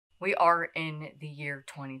We are in the year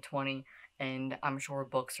 2020, and I'm sure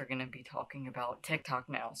books are going to be talking about TikTok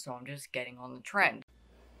now, so I'm just getting on the trend.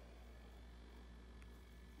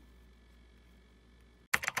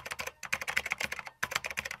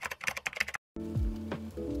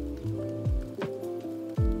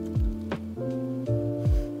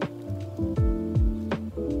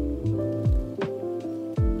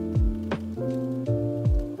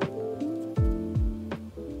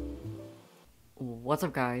 What's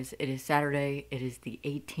up, guys? It is Saturday. It is the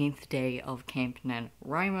 18th day of Camp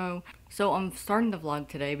NanoWriMo. So I'm starting the vlog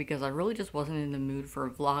today because I really just wasn't in the mood for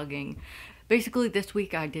vlogging. Basically, this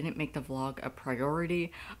week I didn't make the vlog a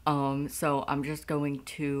priority. So I'm just going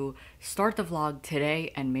to start the vlog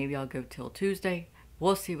today and maybe I'll go till Tuesday.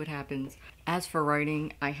 We'll see what happens. As for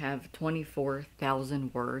writing, I have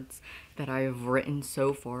 24,000 words that I have written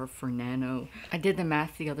so far for Nano. I did the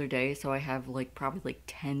math the other day, so I have probably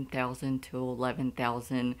 10,000 to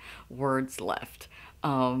 11,000 words left.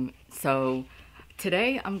 So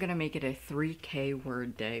today I'm gonna make it a 3K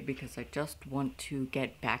word day because I just want to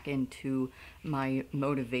get back into my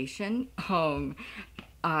motivation.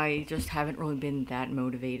 I just haven't really been that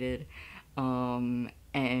motivated. And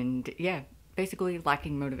yeah, basically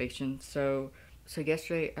lacking motivation. So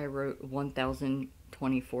yesterday I wrote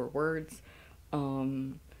 1,024 words.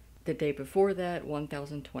 The day before that,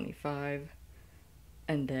 1,025.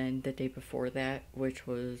 And then the day before that, which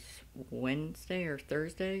was Wednesday or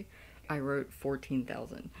Thursday, I wrote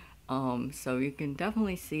 14,000. So you can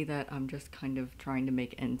definitely see that I'm just kind of trying to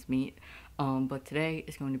make ends meet. But today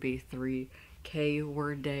is going to be 3K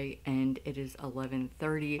word day and it is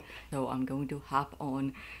 11:30, so I'm going to hop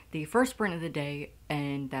on the first sprint of the day,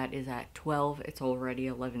 and that is at 12. It's already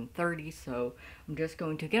 11:30, so I'm just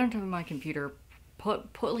going to get onto my computer, put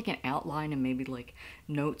like an outline and maybe like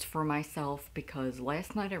notes for myself, because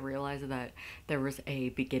last night I realized that there was a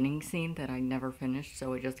beginning scene that I never finished,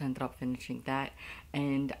 so I just ended up finishing that.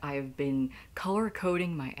 And I've been color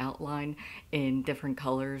coding my outline in different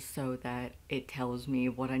colors so that it tells me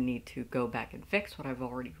what I need to go back and fix, what I've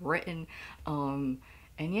already written. And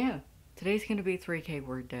yeah, today's gonna be 3K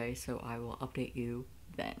word day, so I will update you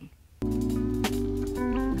then.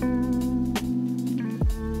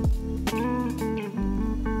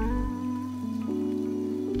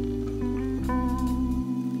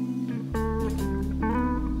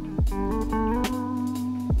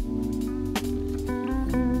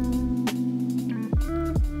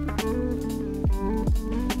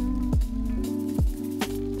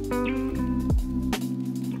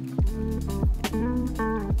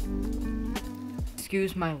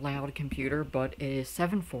 Excuse my loud computer, but it is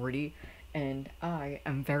 7:40 and I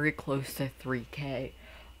am very close to 3K.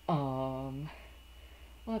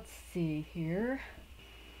 Let's see here.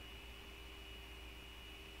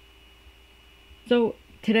 So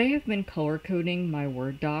today I've been color coding my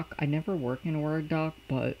Word doc. I never work in a Word doc,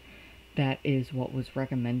 but that is what was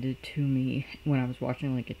recommended to me when I was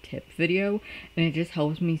watching like a tip video, and it just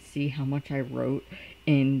helps me see how much I wrote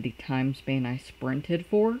in the time span I sprinted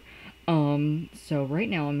for. So right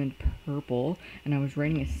now I'm in purple and I was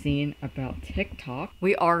writing a scene about TikTok.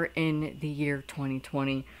 We are in the year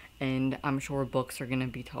 2020 and I'm sure books are going to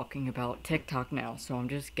be talking about TikTok now, so I'm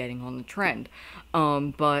just getting on the trend.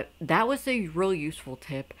 But that was a really useful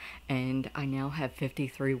tip, and I now have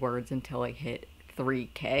 53 words until I hit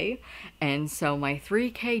 3K. And so my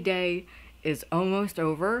 3K day is almost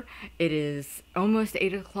over. It is almost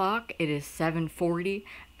 8 o'clock. It is 7:40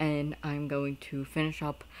 and I'm going to finish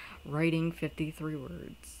up writing 53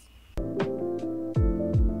 words.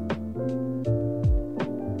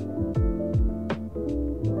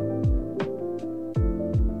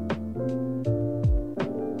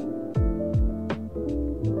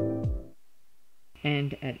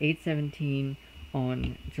 And at 8:17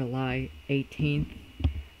 on July 18th,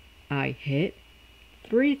 I hit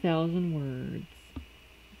 3,000 words.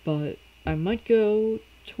 But I might go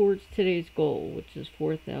towards today's goal, which is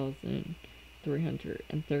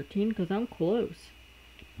 4,313, because I'm close.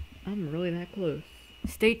 I'm really that close.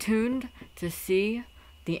 Stay tuned to see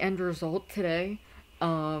the end result today.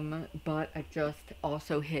 But I just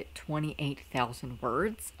also hit 28,000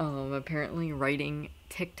 words. Apparently writing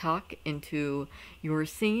TikTok into your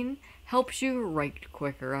scene helps you write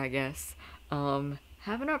quicker, I guess.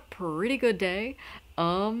 Having a pretty good day.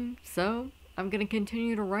 So I'm gonna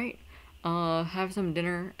continue to write, have some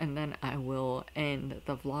dinner, and then I will end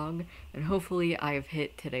the vlog, and hopefully I've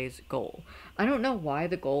hit today's goal. I don't know why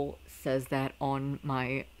the goal says that on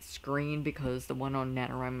my screen, because the one on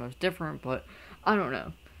NanoWriMo is different, but I don't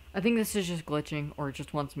know. I think this is just glitching, or it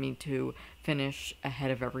just wants me to finish ahead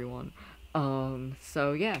of everyone.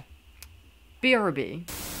 So yeah. BRB.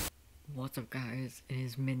 What's up, guys? It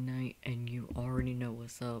is midnight and you already know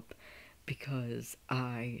what's up because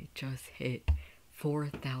I just hit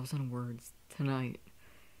 4,000 words tonight.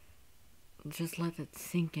 Just let that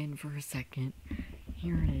sink in for a second.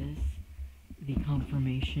 Here it is, the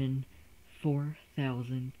confirmation,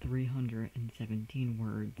 4,317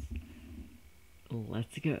 words.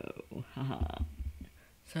 Let's go. Haha.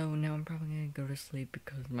 So now I'm probably gonna go to sleep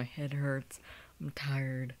because my head hurts, I'm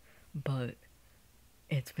tired, but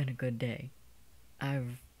it's been a good day.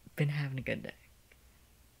 I've been having a good day.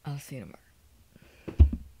 I'll see you tomorrow.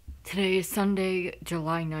 Today is Sunday,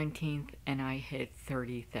 July 19th, and I hit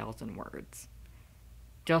 30,000 words.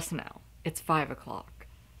 Just now. It's 5 o'clock.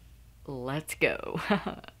 Let's go.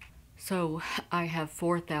 So, I have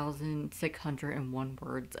 4,601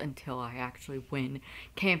 words until I actually win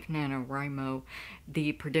Camp NanoWriMo.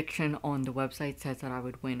 The prediction on the website says that I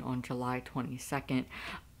would win on July 22nd.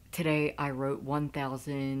 Today I wrote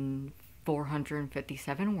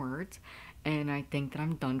 1,457 words, and I think that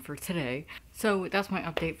I'm done for today. So that's my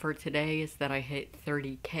update for today, is that I hit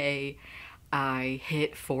 30K. I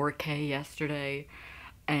hit 4K yesterday,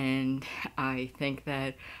 and I think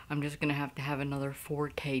that I'm just gonna have to have another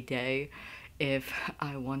 4K day if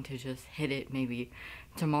I want to just hit it maybe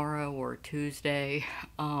tomorrow or Tuesday.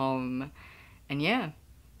 And yeah,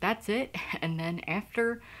 that's it. And then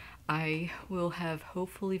after, I will have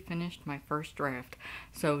hopefully finished my first draft.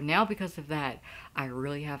 So now, because of that, I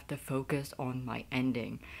really have to focus on my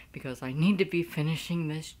ending, because I need to be finishing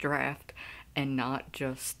this draft and not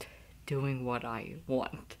just doing what I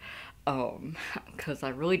want. Because I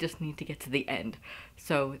really just need to get to the end.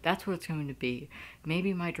 So that's what it's going to be.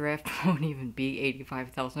 Maybe my draft won't even be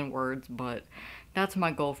 85,000 words, but that's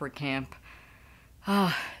my goal for camp.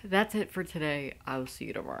 That's it for today. I'll see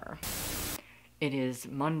you tomorrow. It is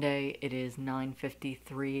Monday. It is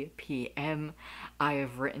 9:53 p.m. I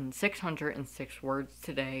have written 606 words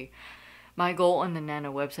today. My goal on the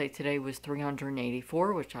Nano website today was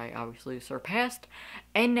 384, which I obviously surpassed.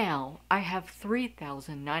 And now I have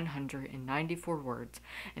 3,994 words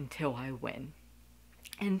until I win.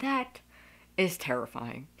 And that is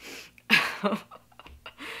terrifying.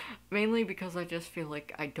 Mainly because I just feel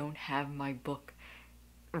like I don't have my book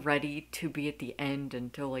ready to be at the end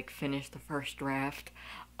until like finish the first draft.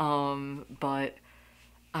 But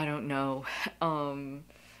I don't know. I'm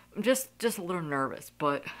just a little nervous,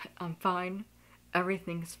 but I'm fine.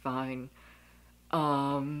 Everything's fine.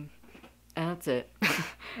 And that's it.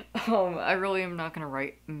 I really am not gonna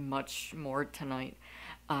write much more tonight.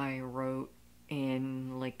 I wrote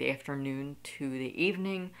in like the afternoon to the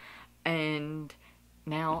evening, and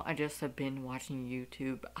now I just have been watching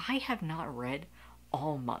YouTube. I have not read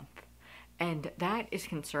all month, and that is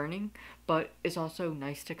concerning, but it's also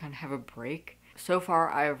nice to kind of have a break. So far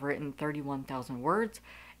I have written 31,000 words,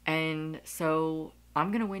 and so I'm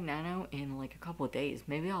gonna win Nano in like a couple of days.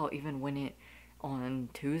 Maybe I'll even win it on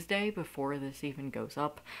Tuesday before this even goes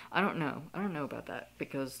up. I don't know about that,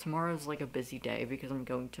 because tomorrow's like a busy day because I'm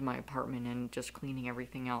going to my apartment and just cleaning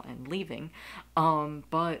everything out and leaving.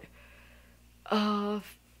 But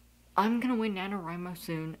I'm gonna win NanoWriMo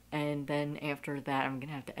soon, and then after that I'm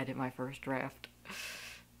gonna have to edit my first draft.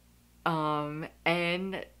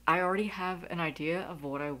 And I already have an idea of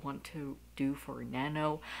what I want to do for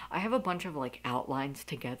Nano. I have a bunch of like outlines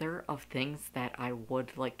together of things that I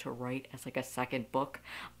would like to write as like a second book.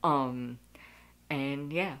 And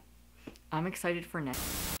yeah, I'm excited for next.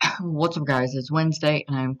 What's up, guys? It's Wednesday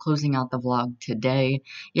and I'm closing out the vlog today.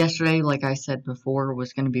 Yesterday, like I said before,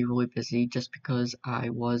 was going to be really busy just because I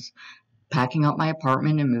was packing up my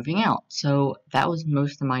apartment and moving out. So that was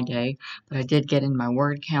most of my day, but I did get in my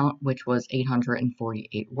word count, which was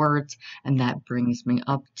 848 words, and that brings me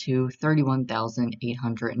up to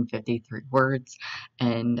 31,853 words,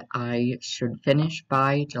 and I should finish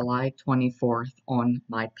by July 24th on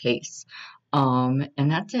my pace. And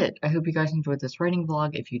that's it. I hope you guys enjoyed this writing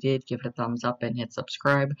vlog. If you did, give it a thumbs up and hit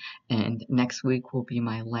subscribe. And next week will be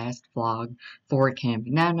my last vlog for Camp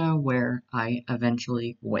Nano, where I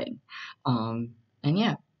eventually win. And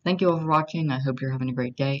yeah, thank you all for watching. I hope you're having a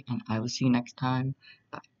great day, and I will see you next time.